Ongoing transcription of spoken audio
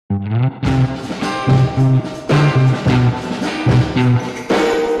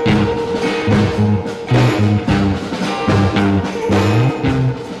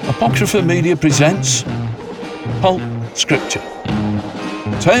Apocrypha Media presents Pulp Scripture.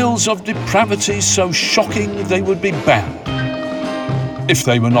 Tales of depravity so shocking they would be banned if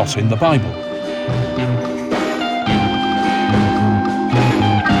they were not in the Bible.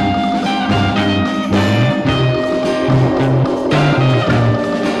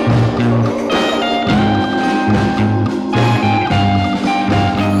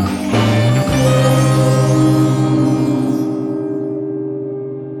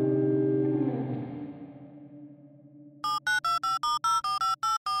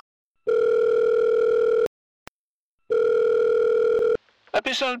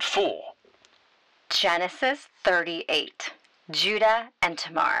 Episode 4. Genesis 38. Judah and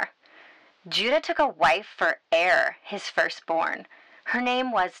Tamar. Judah took a wife for Er, his firstborn. Her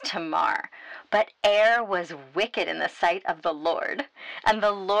name was Tamar, but Er was wicked in the sight of the Lord, and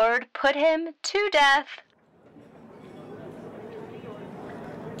the Lord put him to death.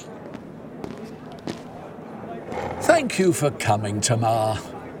 Thank you for coming, Tamar.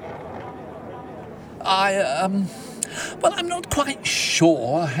 Well, I'm not quite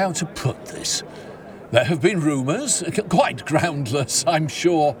sure how to put this. There have been rumours, quite groundless, I'm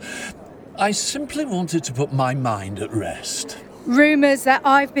sure. I simply wanted to put my mind at rest. Rumours that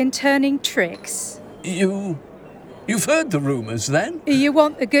I've been turning tricks. You've heard the rumours, then? You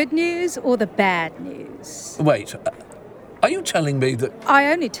want the good news or the bad news? Wait, are you telling me that... I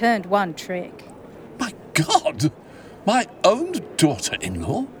only turned one trick. My God! My own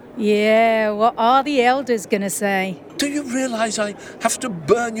daughter-in-law? Yeah, what are the elders gonna say? Do you realise I have to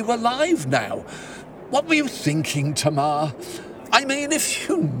burn you alive now? What were you thinking, Tamar? I mean, if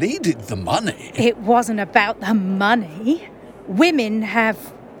you needed the money... It wasn't about the money. Women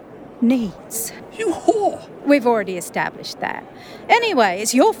have needs. You whore! We've already established that. Anyway,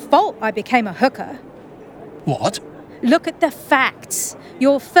 it's your fault I became a hooker. What? Look at the facts.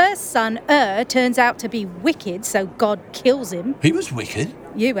 Your first son, turns out to be wicked, so God kills him. He was wicked?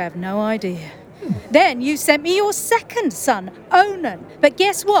 You have no idea. Then you sent me your second son, Onan. But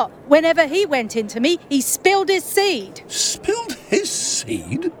guess what? Whenever he went into me, he spilled his seed. Spilled his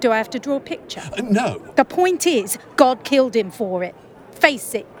seed? Do I have to draw a picture? No. The point is, God killed him for it.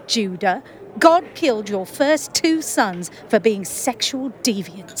 Face it, Judah. God killed your first two sons for being sexual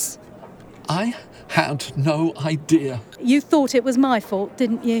deviants. I had no idea. You thought it was my fault,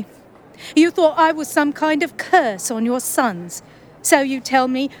 didn't you? You thought I was some kind of curse on your sons. So you tell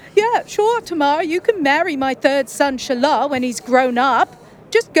me, yeah, sure, Tamar, you can marry my third son, Shelah, when he's grown up.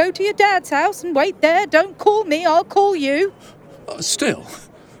 Just go to your dad's house and wait there. Don't call me, I'll call you. Still,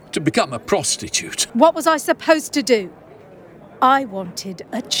 to become a prostitute. What was I supposed to do? I wanted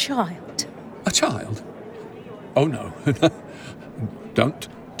a child. A child? Oh, no. Don't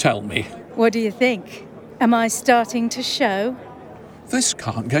tell me. What do you think? Am I starting to show? This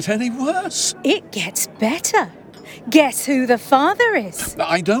can't get any worse. It gets better. Guess who the father is?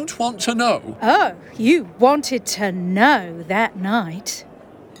 I don't want to know. Oh, you wanted to know that night.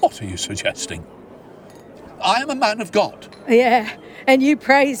 What are you suggesting? I am a man of God. Yeah, and you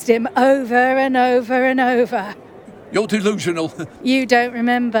praised him over and over and over. You're delusional. You don't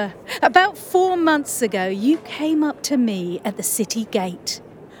remember. About 4 months ago, you came up to me at the city gate.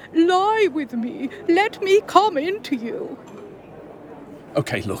 Lie with me. Let me come into you.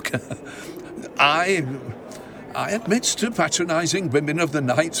 Okay, look. I admit to patronising women of the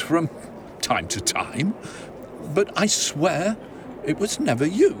night from time to time, but I swear it was never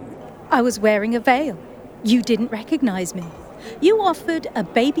you. I was wearing a veil. You didn't recognise me. You offered a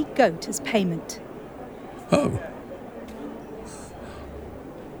baby goat as payment. Oh.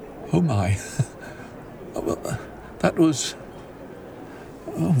 Oh, my. Oh, well, that was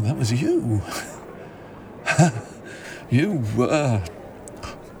you. You were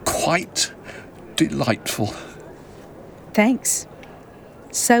quite delightful. Thanks.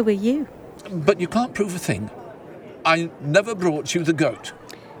 So were you. But you can't prove a thing. I never brought you the goat.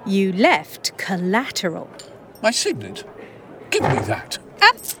 You left collateral. My signet? Give me that.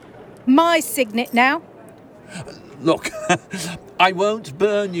 My signet now. Look, I won't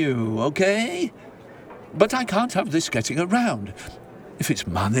burn you, okay? But I can't have this getting around. If it's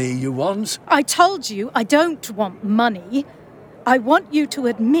money you want... I told you I don't want money. I want you to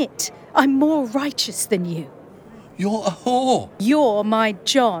admit I'm more righteous than you. You're a whore. You're my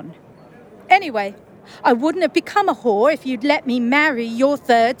John. Anyway, I wouldn't have become a whore if you'd let me marry your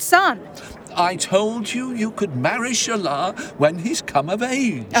third son. I told you you could marry Shala when he's come of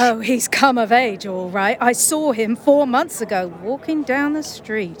age. Oh, he's come of age, all right. I saw him 4 months ago walking down the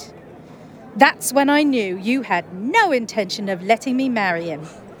street. That's when I knew you had no intention of letting me marry him.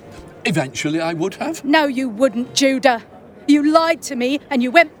 Eventually I would have. No, you wouldn't, Judah. You lied to me and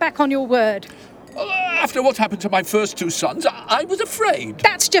you went back on your word. After what happened to my first 2 sons, I was afraid.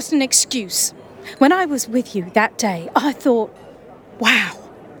 That's just an excuse. When I was with you that day, I thought, wow,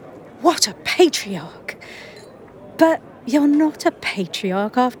 what a patriarch. But you're not a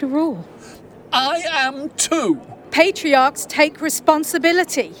patriarch after all. I am too. Patriarchs take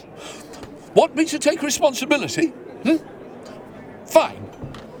responsibility. Want me to take responsibility? Fine.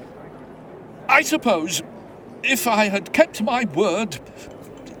 I suppose if I had kept my word,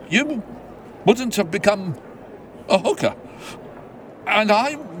 you wouldn't have become a hooker. And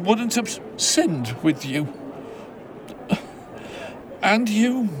I wouldn't have sinned with you. And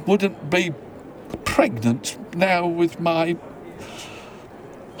you wouldn't be pregnant now with my...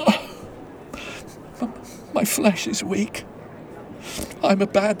 My flesh is weak. I'm a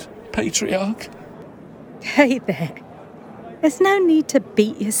bad patriarch. Hey there. There's no need to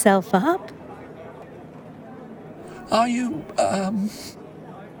beat yourself up. Are you,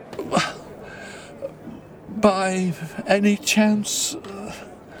 by any chance,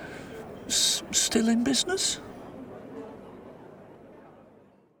 still in business?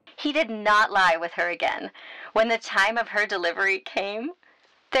 He did not lie with her again. When the time of her delivery came,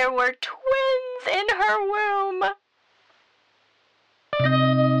 there were twins in her womb.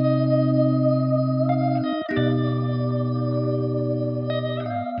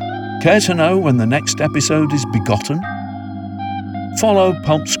 Care to know when the next episode is begotten? Follow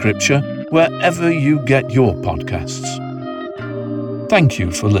Pulp Scripture wherever you get your podcasts. Thank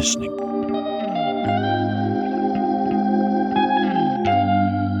you for listening.